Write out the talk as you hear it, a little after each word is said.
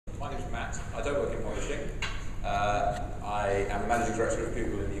I'm the Managing Director of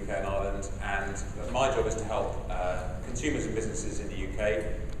Google in the UK and Ireland, and my job is to help consumers and businesses in the UK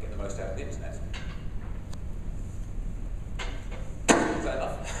get the most out of the internet. Is that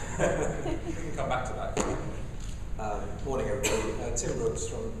enough? We can come back to that. Morning everybody. Tim Brooks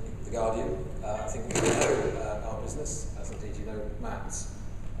from The Guardian. I think you know our business, as indeed you know Matt's.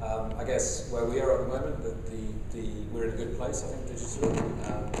 I guess where we are at the moment, we're in a good place, I think,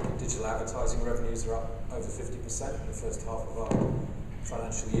 digitally. Digital advertising revenues are up over 50% in the first half of our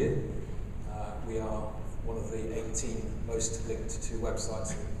financial year. We are one of the 18 most linked to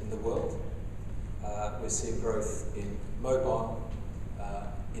websites in the world. We're seeing growth in mobile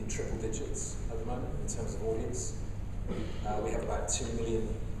in triple digits at the moment in terms of audience. We have about 2 million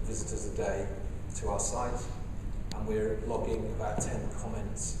visitors a day to our site, and we're logging about 10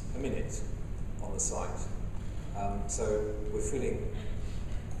 comments a minute on the site. So we're feeling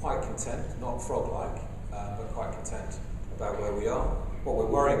quite content, not frog-like, but quite content about where we are. What we're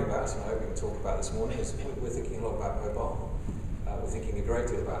worrying about, and I hope we can talk about this morning, is we're thinking a lot about mobile. We're thinking a great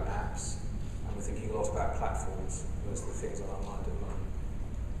deal about apps, and we're thinking a lot about platforms. Those are the things on our mind at the moment.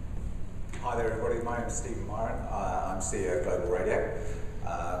 Hi there everybody, my name is Miron. I'm CEO of Global Radio.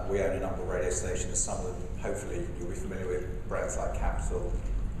 We own a number of radio stations. Some of them, hopefully, you'll be familiar with brands like Capital,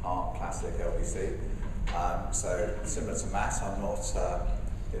 Heart, Classic, LBC. So similar to Matt, I'm not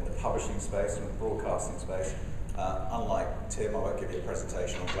in the publishing space, I'm in the broadcasting space. Unlike Tim, I won't give you a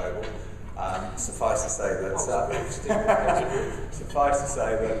presentation on Global. Suffice to say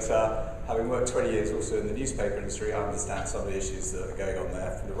that having worked 20 years also in the newspaper industry, I understand some of the issues that are going on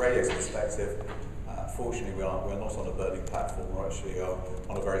there. From the radio's perspective, fortunately we're not on a burning platform, we're actually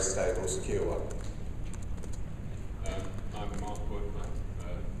on a very stable, secure one. I'm Mark Wood,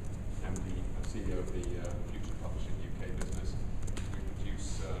 I'm the CEO of the Future Publishing UK business. We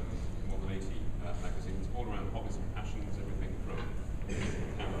produce more than 80 magazines, all around hobbies and passions, everything from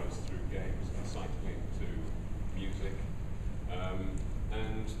cameras through games and cycling to music.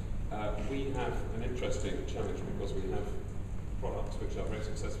 We have an interesting challenge because we have products which are very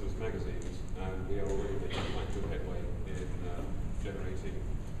successful as magazines, and we are already making quite good headway in generating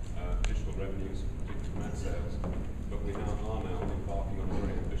digital revenues, particularly from ad sales. But we are now embarking on a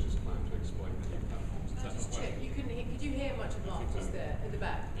very ambitious plan to exploit the new platforms. Just check. Could you hear much of Mark just there at the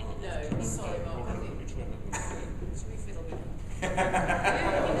back? No, sorry, Mark. Should we fiddle with him?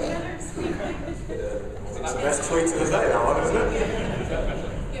 It's the best tweet of the day, that one, isn't it?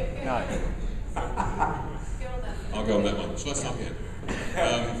 No. I'll go on that one. Shall I start again?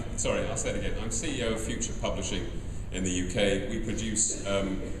 Sorry, I'll say it again. I'm CEO of Future Publishing in the UK. We produce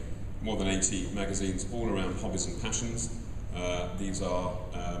more than 80 magazines all around hobbies and passions. These are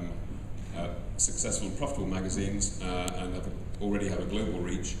successful and profitable magazines and already have a global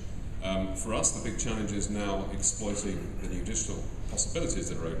reach. For us, the big challenge is now exploiting the new digital possibilities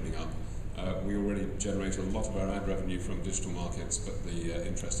that are opening up. We already generate a lot of our ad revenue from digital markets, but the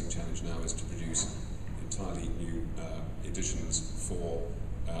interesting challenge now is to produce entirely new editions for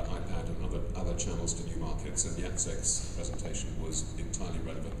iPad and other channels to new markets, and the AXEX presentation was entirely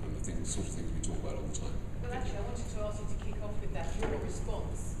relevant and the sort of things we talk about all the time. Well, actually, I wanted to ask you to kick off with that, your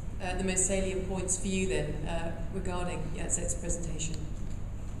response. The most salient points for you then regarding the AXEX presentation.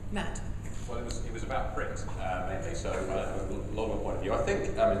 Matt? Well, it was about print mainly, so a longer point of view. I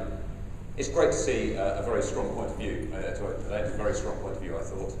think it's great to see a very strong point of view. A very strong point of view, I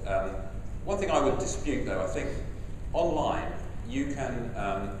thought. One thing I would dispute, though, I think online you can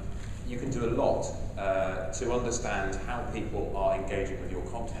do a lot to understand how people are engaging with your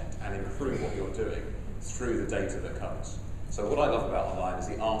content and improve what you're doing through the data that comes. So what I love about online is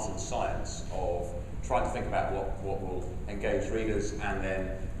the art and science of trying to think about what will engage readers and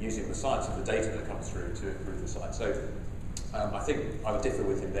then using the science of the data that comes through to improve the site. So I think I would differ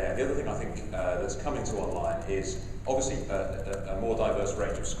with him there. The other thing I think that's coming to online is obviously a more diverse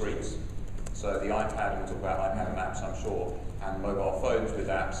range of screens. So the iPad, we'll talk about iPad and apps, I'm sure, and mobile phones with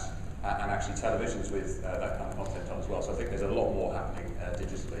apps, and actually televisions with that kind of content on as well. So I think there's a lot more happening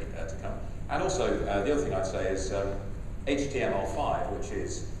digitally to come. And also, the other thing I'd say is HTML5, which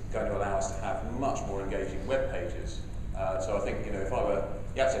is going to allow us to have much more engaging web pages. So I think, if I were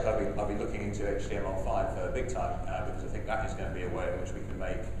Jacek, I'd be looking into HTML5 big time, because I think that is going to be a way in which we can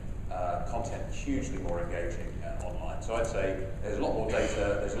make content hugely more engaging online. So I'd say there's a lot more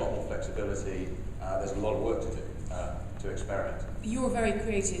data, there's a lot more flexibility, there's a lot of work to do to experiment. You're a very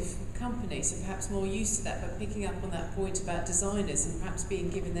creative company, so perhaps more used to that, but picking up on that point about designers and perhaps being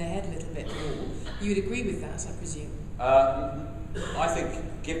given their head a little bit more, you would agree with that, I presume? I think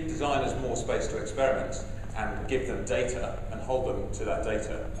give designers more space to experiment and give them data and hold them to that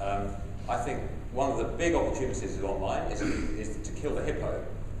data. I think one of the big opportunities of online is to kill the hippo.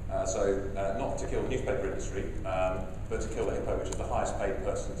 Not to kill the newspaper industry, but to kill the hippo, which is the highest paid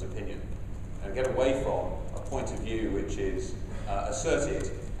person's opinion, and get away from a point of view which is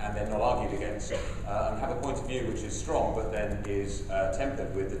asserted and then not argued against, and have a point of view which is strong but then is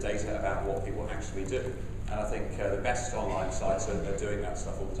tempered with the data about what people actually do. And I think the best online sites are doing that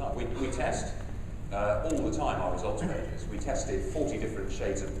stuff all the time. We test all the time our results pages. We tested 40 different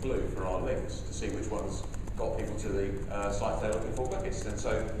shades of blue for our links to see which ones got people to the site they're looking for quickest. And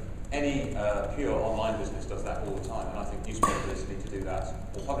so any pure online business does that all the time, and I think newspapers need to do that,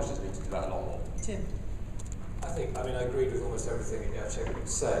 or publishers need to do that a lot more. Tim? I agreed with almost everything Jacek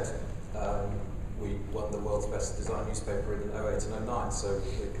said. We won the world's best design newspaper in 08 and 09, so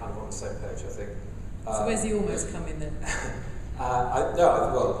we're kind of on the same page, I think. So where's the almost come in then?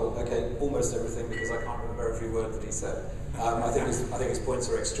 Almost everything, because I can't remember every word that he said. I think his points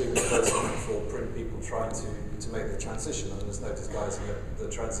are extremely pertinent for print people trying to make the transition, and there's no disguising that the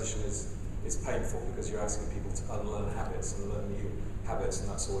transition is painful, because you're asking people to unlearn habits and learn new habits, and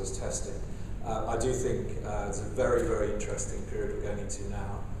that's always testing. I do think it's a very, very interesting period we're going into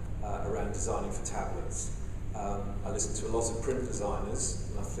now around designing for tablets. I listen to a lot of print designers,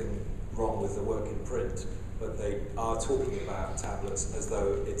 nothing wrong with the work in print, but they are talking about tablets as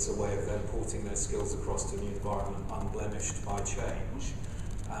though it's a way of them porting their skills across to a new environment unblemished by change.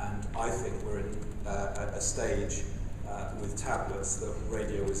 And I think we're in a stage with tablets that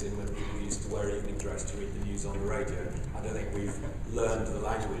radio was in when people used to wear evening dress to read the news on the radio. I don't think we've learned the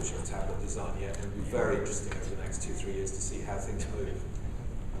language of tablet design yet, and it'll be very interesting over the next 2-3 years to see how things move.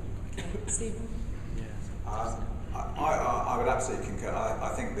 Okay, Stephen? I would absolutely concur.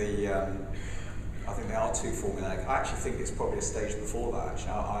 I think there are two formulae. I actually think it's probably a stage before that.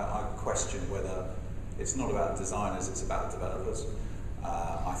 Actually, I question whether it's not about designers; it's about developers.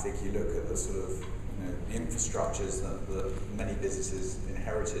 I think you look at the sort of the infrastructures that many businesses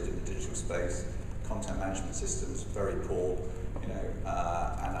inherited in the digital space. Content management systems very poor, and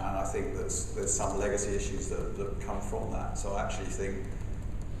I think there's some legacy issues that come from that. So I actually think.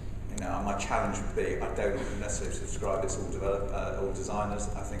 My challenge would be, I don't necessarily subscribe it's all designers.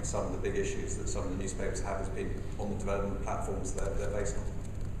 I think some of the big issues that some of the newspapers have has been on the development platforms they're based on.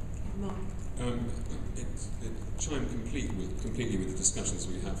 Mark? It chimed completely with the discussions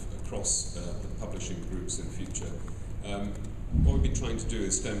we have across the publishing groups in future. What we've been trying to do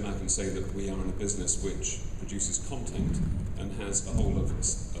is stand back and say that we are in a business which produces content and has a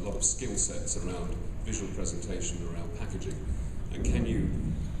lot of skill sets around visual presentation, around packaging, and can you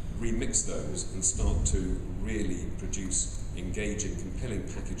remix those and start to really produce engaging, compelling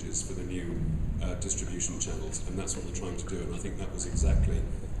packages for the new distribution channels, and that's what we're trying to do, and I think that was exactly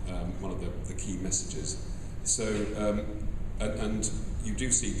one of the key messages. So, and you do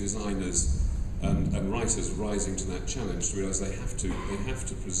see designers and writers rising to that challenge to realise they have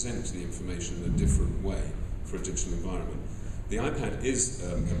to present the information in a different way for a digital environment. The iPad is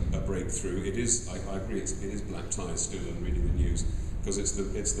a breakthrough. It is, I agree, it is black ties still in reading the news, because it's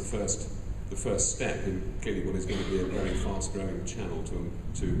the first step in clearly what is going to be a very fast-growing channel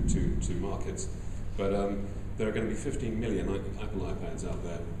to markets. But there are going to be 15 million Apple iPads out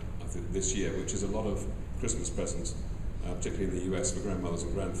there this year, which is a lot of Christmas presents, particularly in the US for grandmothers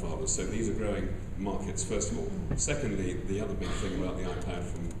and grandfathers. So these are growing markets, first of all. Secondly, the other big thing about the iPad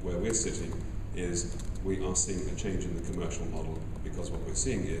from where we're sitting is we are seeing a change in the commercial model, because what we're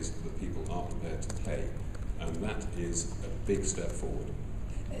seeing is that people are prepared to pay. And that is a big step forward.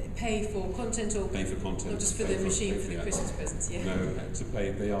 Pay for content, or pay for content, not just for the machine for the Christmas presents? Yeah. No, to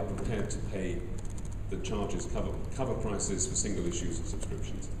pay. They are prepared to pay the charges, cover prices for single issues and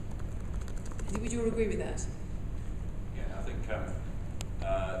subscriptions. Would you all agree with that? Yeah, I think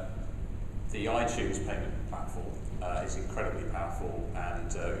the iTunes payment platform is incredibly powerful,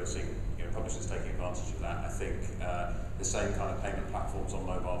 and you're seeing publishers taking advantage of that. I think the same kind of payment platforms on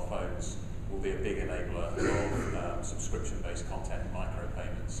mobile phones will be a big enabler of subscription-based content,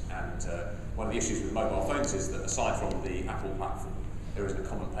 micropayments. And one of the issues with mobile phones is that aside from the Apple platform, there isn't a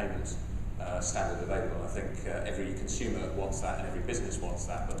common payment standard available. I think every consumer wants that and every business wants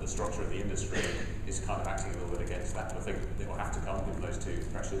that, but the structure of the industry is kind of acting a little bit against that. But I think it will have to come with those two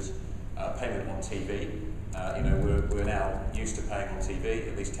pressures. Payment on TV. We're now used to paying on TV,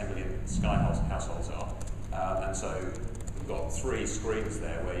 at least 10 million Sky households are. And so we've got 3 screens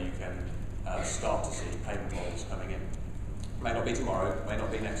there where you can start to see payment models coming in. May not be tomorrow, may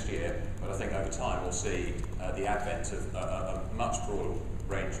not be next year, but I think over time we'll see the advent of a much broader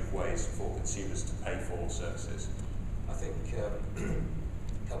range of ways for consumers to pay for services. I think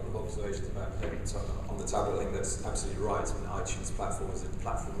couple of observations about payments on the tablet. I think that's absolutely right. I mean, iTunes platform is a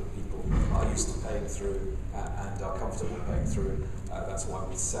platform that people are used to paying through and are comfortable paying through. That's why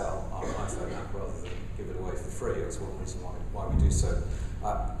we sell our iPhone app rather than give it away for free. That's one reason why we do so.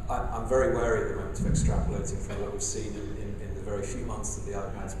 I'm very wary at the moment of extrapolating from what we've seen in the very few months that the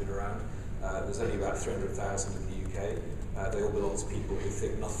iPad's been around. There's only about 300,000 in the UK. They all belong to people who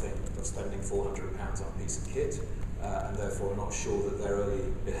think nothing of spending £400 on a piece of kit, and therefore are not sure that their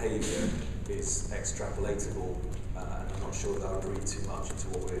early behaviour is extrapolatable, and I'm not sure that I would read too much into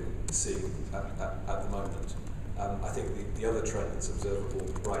what we're seeing at the moment. I think the other trend that's observable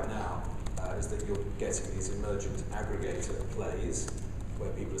right now is that you're getting these emergent aggregator plays, where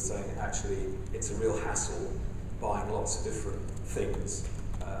people are saying actually it's a real hassle buying lots of different things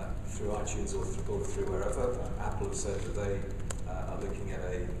through iTunes or through wherever. Apple have said that they are looking at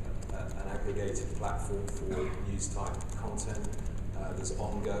an aggregated platform for news-type content. There's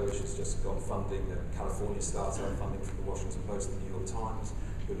Ongo, which has just got funding, a California startup funding from the Washington Post and the New York Times,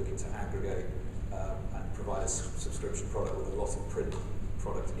 who are looking to aggregate and provide a subscription product with a lot of print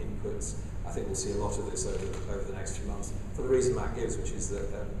product inputs. I think we'll see a lot of this over the next few months, for the reason Matt gives, which is that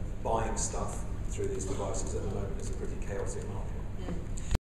buying stuff through these devices at the moment is a pretty chaotic market.